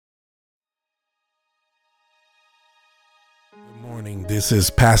morning. This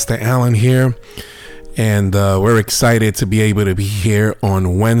is Pastor Allen here, and we're excited to be able to be here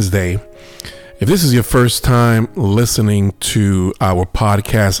on Wednesday. If this is your first time listening to our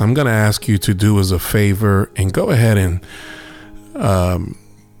podcast, I'm going to ask you to do us a favor and go ahead and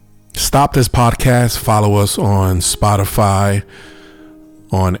stop this podcast. Follow us on Spotify,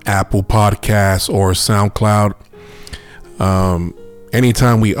 on Apple Podcasts, or SoundCloud.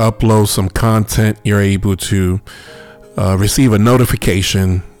 Anytime we upload some content, you're able to receive a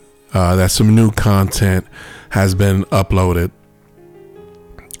notification that some new content has been uploaded.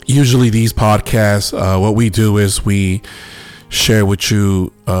 Usually these podcasts, what we do is we share with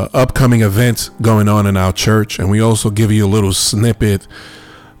you upcoming events going on in our church, and we also give you a little snippet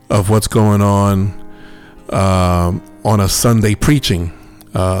of what's going on a Sunday preaching.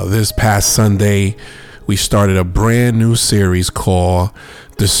 This past Sunday, we started a brand new series called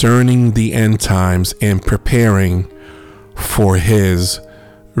Discerning the End Times and Preparing for His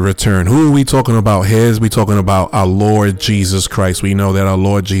Return. Who are we talking about? We're talking about our Lord Jesus Christ. We know that our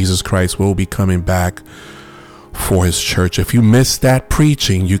Lord Jesus Christ will be coming back for His church. If you missed that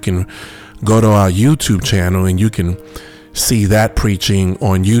preaching, you can go to our YouTube channel and you can see that preaching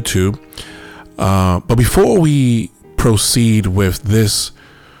on YouTube. But before we proceed with this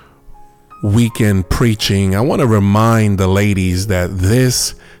weekend preaching, I want to remind the ladies that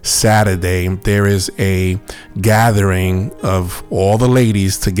this Saturday there is a gathering of all the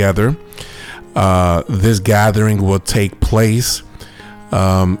ladies together. This gathering will take place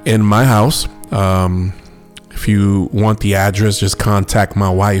in my house. If you want the address, just contact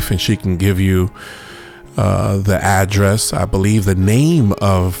my wife and she can give you the address. I believe the name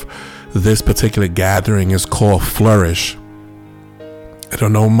of this particular gathering is called Flourish. I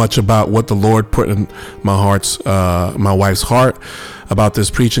don't know much about what the Lord put in my wife's heart about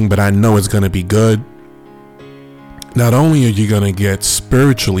this preaching, but I know it's going to be good. Not only are you going to get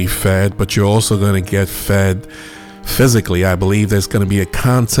spiritually fed, but you're also going to get fed physically. I believe there's going to be a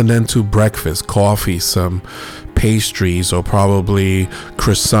continental breakfast, coffee, some pastries, or probably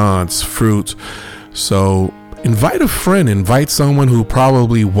croissants, fruit. So invite a friend, invite someone who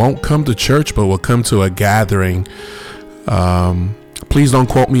probably won't come to church, but will come to a gathering. Please don't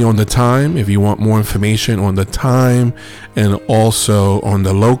quote me on the time. If you want more information on the time and also on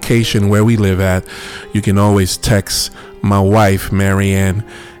the location where we live at, you can always text my wife, Marianne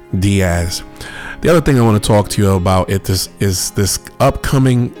Diaz. The other thing I want to talk to you about is this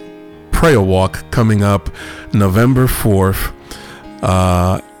upcoming prayer walk coming up November 4th,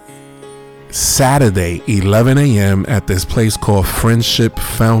 Saturday, 11 a.m. at this place called Friendship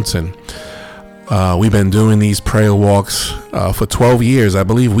Fountain. We've been doing these prayer walks for 12 years. I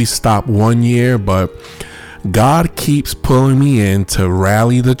believe we stopped 1 year, but God keeps pulling me in to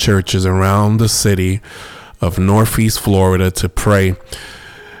rally the churches around the city of Northeast Florida to pray.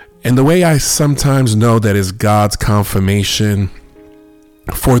 And the way I sometimes know that is God's confirmation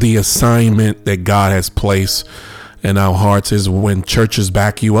for the assignment that God has placed in our hearts is when churches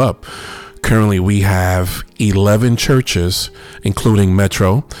back you up. Currently, we have 11 churches, including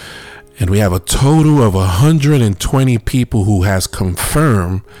Metro. And we have a total of 120 people who has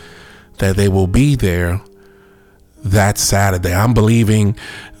confirmed that they will be there that Saturday. I'm believing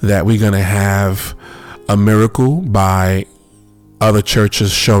that we're going to have a miracle by other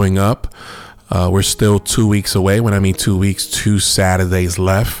churches showing up. We're still 2 weeks away. When I mean 2 weeks, 2 Saturdays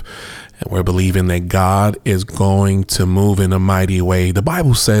left. And we're believing that God is going to move in a mighty way. The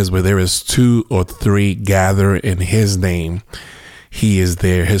Bible says where there is 2 or 3 gather in His name, He is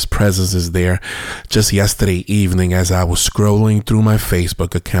there. His presence is there. Just yesterday evening, as I was scrolling through my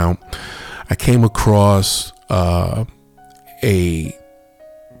Facebook account, I came across a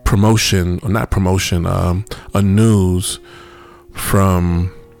news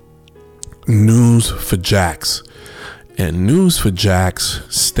from News for Jacks. And News for Jacks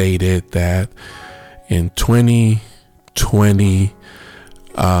stated that in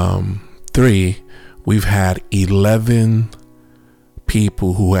 2023, we've had 11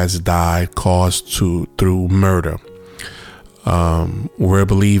 people who has died caused through murder. We're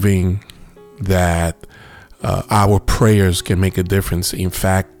believing that our prayers can make a difference. In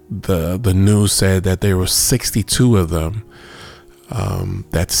fact, the news said that there were 62 of them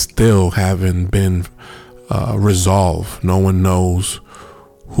that still haven't been resolved. No one knows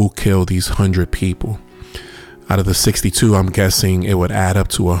who killed these 100 people. Out of the 62, I'm guessing it would add up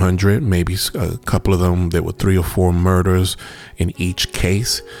to 100, maybe a couple of them. There were 3 or 4 murders in each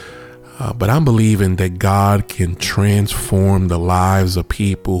case. But I'm believing that God can transform the lives of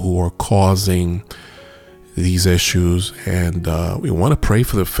people who are causing these issues. And we want to pray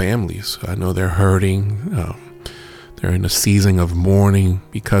for the families. I know they're hurting. They're in a season of mourning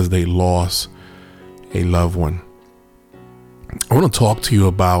because they lost a loved one. I want to talk to you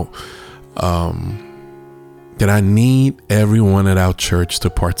about that I need everyone at our church to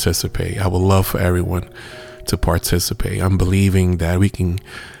participate. I would love for everyone to participate. I'm believing that we can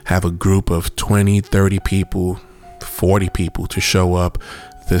have a group of 20, 30 people, 40 people to show up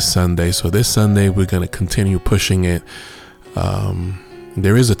this Sunday. So this Sunday, we're going to continue pushing it.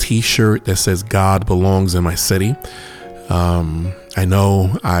 There is a t-shirt that says God belongs in my city. I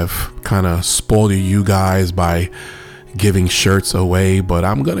know I've kind of spoiled you guys by giving shirts away, but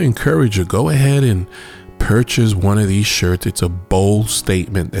I'm going to encourage you, go ahead and purchase one of these shirts. It's a bold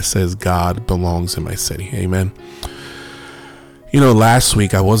statement that says God belongs in my city. Amen. Last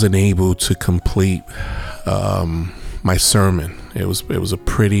week I wasn't able to complete my sermon. It was a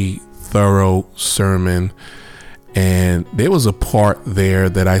pretty thorough sermon, and there was a part there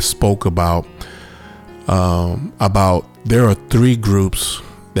that I spoke about there are three groups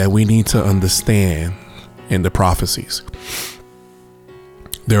that we need to understand in the prophecies.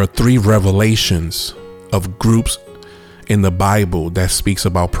 There are three revelations of groups in the Bible that speaks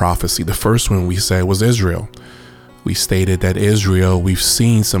about prophecy. The first one we said was Israel. We stated that Israel, we've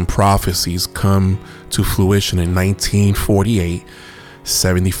seen some prophecies come to fruition in 1948,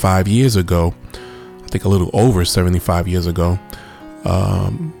 75 years ago. I think a little over 75 years ago.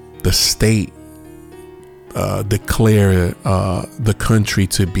 The state declared the country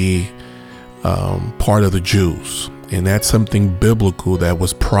to be part of the Jews. And that's something biblical that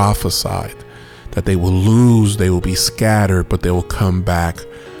was prophesied, that they will lose, they will be scattered, but they will come back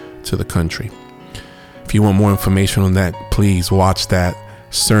to the country. If you want more information on that, please watch that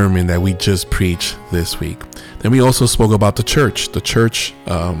sermon that we just preached this week. Then we also spoke about the church. The church,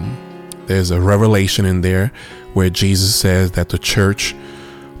 there's a revelation in there where Jesus says that the church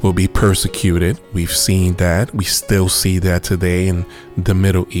will be persecuted. We've seen that. We still see that today in the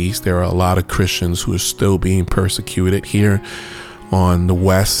Middle East. There are a lot of Christians who are still being persecuted. Here on the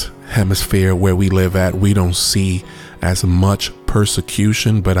West Hemisphere where we live at, we don't see as much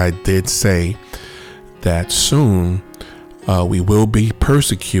persecution, but I did say that soon we will be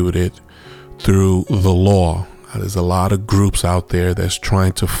persecuted through the law. There's a lot of groups out there that's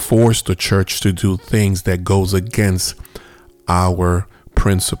trying to force the church to do things that goes against our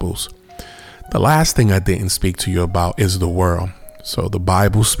principles. The last thing I didn't speak to you about is the world. So the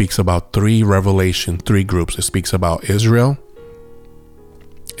Bible speaks about three groups. It speaks about Israel,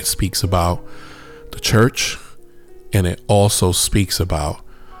 it speaks about the church, and it also speaks about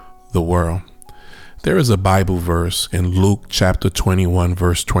the world. There is a Bible verse in Luke chapter 21,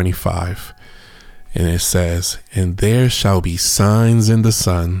 verse 25, and it says, "And there shall be signs in the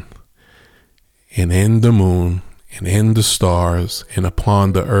sun, and in the moon, and in the stars, and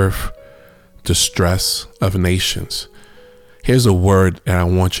upon the earth, distress of nations." Here's a word that I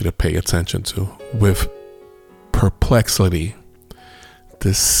want you to pay attention to. With perplexity,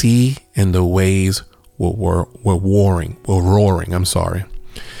 the sea and the waves were roaring.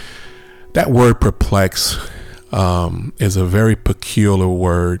 That word perplex is a very peculiar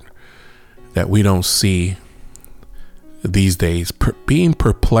word that we don't see these days. Being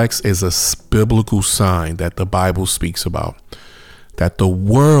perplexed is a biblical sign that the Bible speaks about, that the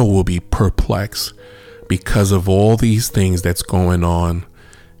world will be perplexed because of all these things that's going on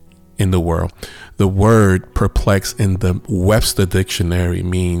in the world. The word perplex in the Webster Dictionary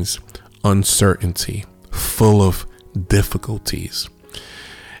means uncertainty, full of difficulties.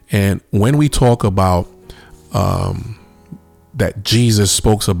 And when we talk about that Jesus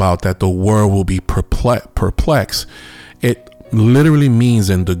spoke about that the world will be perplexed, it literally means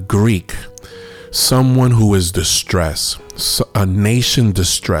in the Greek, someone who is distressed, a nation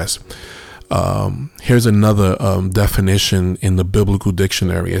distressed. Here's another definition in the biblical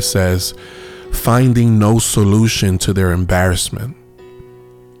dictionary. It says, finding no solution to their embarrassment,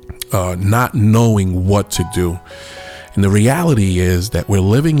 not knowing what to do. And the reality is that we're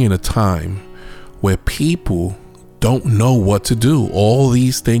living in a time where people don't know what to do. All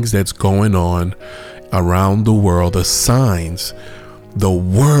these things that's going on around the world, the signs, the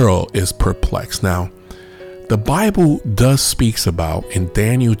world is perplexed. Now, the Bible does speaks about in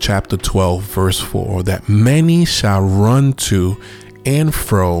Daniel chapter 12, verse 4, that many shall run to and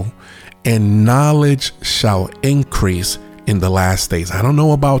fro, and knowledge shall increase in the last days. I don't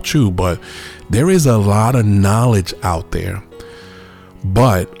know about you, but there is a lot of knowledge out there.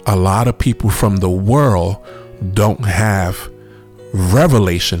 But a lot of people from the world don't have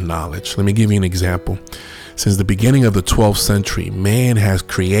revelation knowledge. Let me give you an example. Since the beginning of the 12th century, man has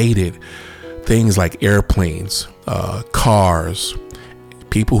created things like airplanes, cars,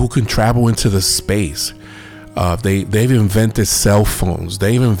 people who can travel into the space, They've invented cell phones.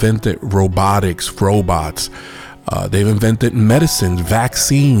 They've invented robots. They've invented medicine,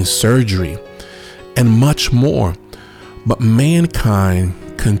 vaccines, surgery, and much more. But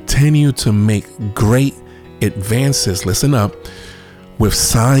mankind continue to make great advances, listen up, with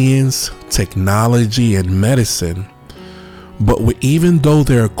science, technology, and medicine. But even though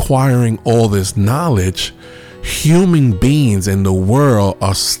they're acquiring all this knowledge, human beings in the world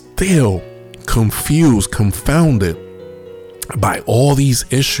are still confused, confounded by all these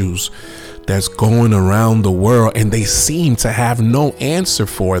issues that's going around the world, and they seem to have no answer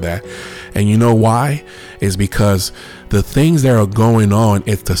for that. And you know why? It's because the things that are going on,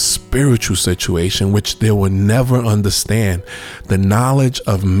 it's the spiritual situation, which they will never understand. The knowledge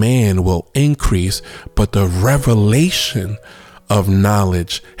of man will increase, but the revelation of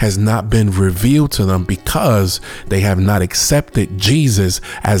knowledge has not been revealed to them because they have not accepted Jesus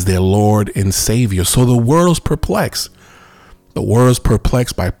as their Lord and Savior. So the world's perplexed. The world's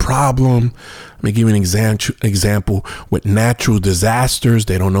perplexed by problem. Let me give you an example with natural disasters.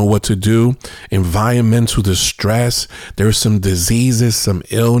 They don't know what to do. Environmental distress. There's some diseases, some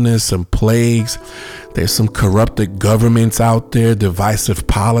illness, some plagues. There's some corrupted governments out there, divisive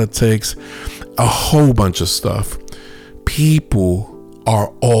politics, a whole bunch of stuff. People are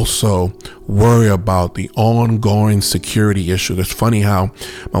also worried about the ongoing security issue. It's funny how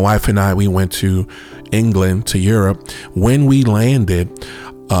my wife and I, we went to England, to Europe. When we landed,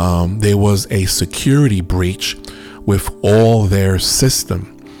 there was a security breach with all their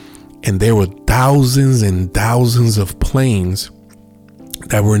system, and there were thousands and thousands of planes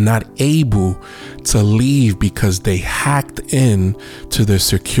that were not able to leave because they hacked in to their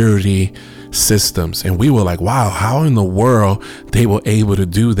security systems. And we were like, wow, how in the world they were able to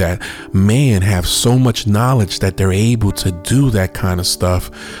do that? Man have so much knowledge that they're able to do that kind of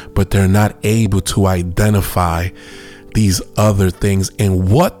stuff, but they're not able to identify these other things. And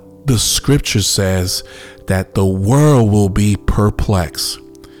what the scripture says, that the world will be perplexed.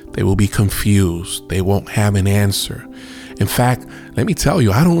 They will be confused. They won't have an answer. In fact, let me tell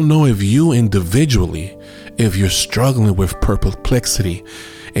you, I don't know if you individually, if you're struggling with perplexity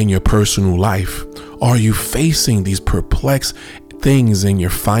in your personal life. Are you facing these perplexed things in your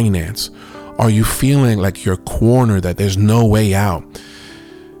finance? Are you feeling like you're cornered, that there's no way out?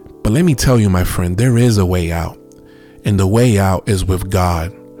 But let me tell you, my friend, there is a way out. And the way out is with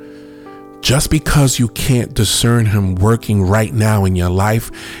God. Just because you can't discern him working right now in your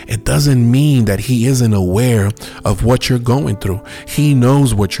life, it doesn't mean that he isn't aware of what you're going through. He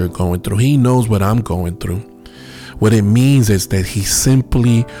knows what you're going through. He knows what I'm going through. What it means is that he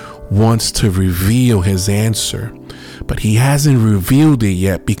simply wants to reveal his answer, but he hasn't revealed it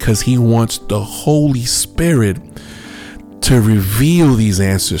yet because he wants the Holy Spirit to reveal these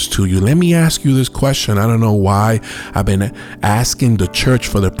answers to you. Let me ask you this question. I don't know why I've been asking the church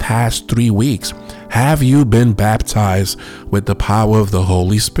for the past 3 weeks. Have you been baptized with the power of the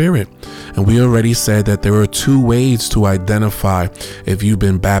Holy Spirit? And we already said that there are 2 ways to identify if you've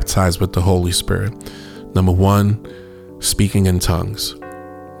been baptized with the Holy Spirit. Number 1, speaking in tongues.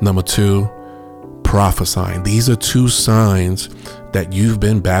 Number 2, prophesying. These are 2 signs that you've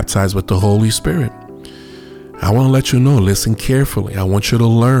been baptized with the Holy Spirit. I want to let you know, listen carefully. I want you to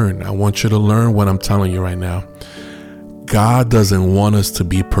learn. I want you to learn what I'm telling you right now. God doesn't want us to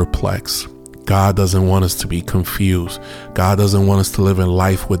be perplexed. God doesn't want us to be confused. God doesn't want us to live in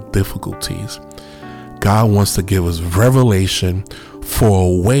life with difficulties. God wants to give us revelation for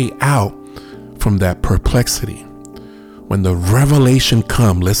a way out from that perplexity. When the revelation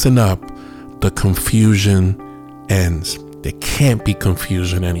comes, listen up, the confusion ends. There can't be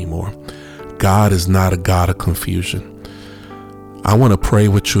confusion anymore. God is not a God of confusion. I want to pray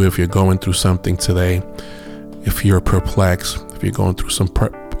with you if you're going through something today. If you're perplexed, if you're going through some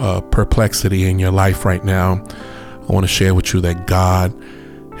perplexity in your life right now, I want to share with you that God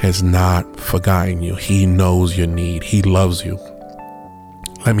has not forgotten you. He knows your need. He loves you.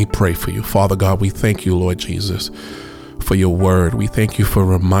 Let me pray for you. Father God, we thank you, Lord Jesus, for your word. We thank you for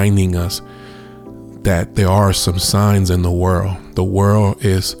reminding us that there are some signs in the world. The world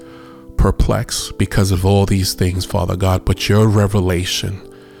is perplexed because of all these things, Father God, but your revelation,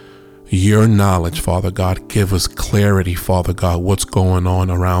 your knowledge, Father God, give us clarity, Father God, what's going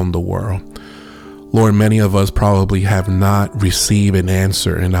on around the world. Lord, many of us probably have not received an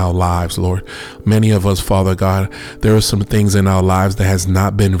answer in our lives, Lord. Many of us, Father God, there are some things in our lives that has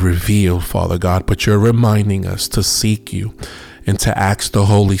not been revealed, Father God, but you're reminding us to seek you and to ask the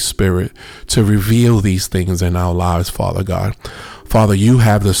Holy Spirit to reveal these things in our lives, Father God. Father, you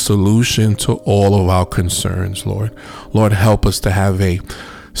have the solution to all of our concerns, Lord. Lord, help us to have a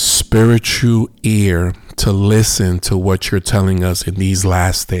spiritual ear to listen to what you're telling us in these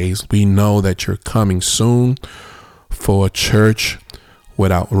last days. We know that you're coming soon for a church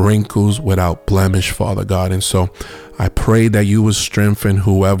without wrinkles, without blemish, Father God. And so I pray that you will strengthen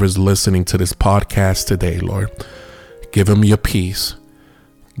whoever's listening to this podcast today, Lord. Give them your peace.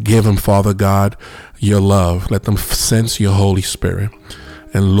 Give them, Father God, your love. Let them sense your Holy Spirit.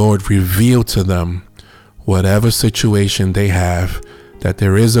 And Lord, reveal to them whatever situation they have, that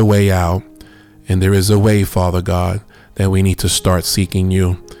there is a way out, and there is a way, Father God, that we need to start seeking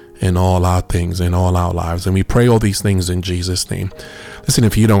you in all our things, in all our lives. And we pray all these things in Jesus' name. Listen,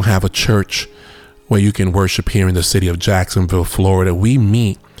 if you don't have a church where you can worship here in the city of Jacksonville, Florida, we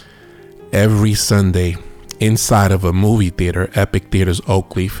meet every Sunday inside of a movie theater, Epic Theaters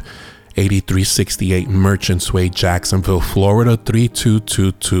Oakleaf, 8368 Merchants Way, Jacksonville, Florida,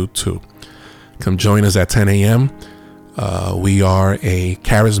 32222. Come join us at 10 a.m. We are a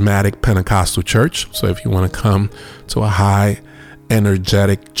charismatic Pentecostal church. So if you want to come to a high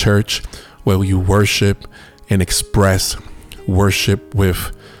energetic church where you worship and express worship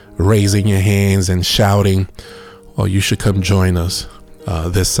with raising your hands and shouting, well, you should come join us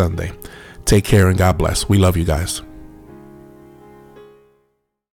this Sunday. Take care and God bless. We love you guys.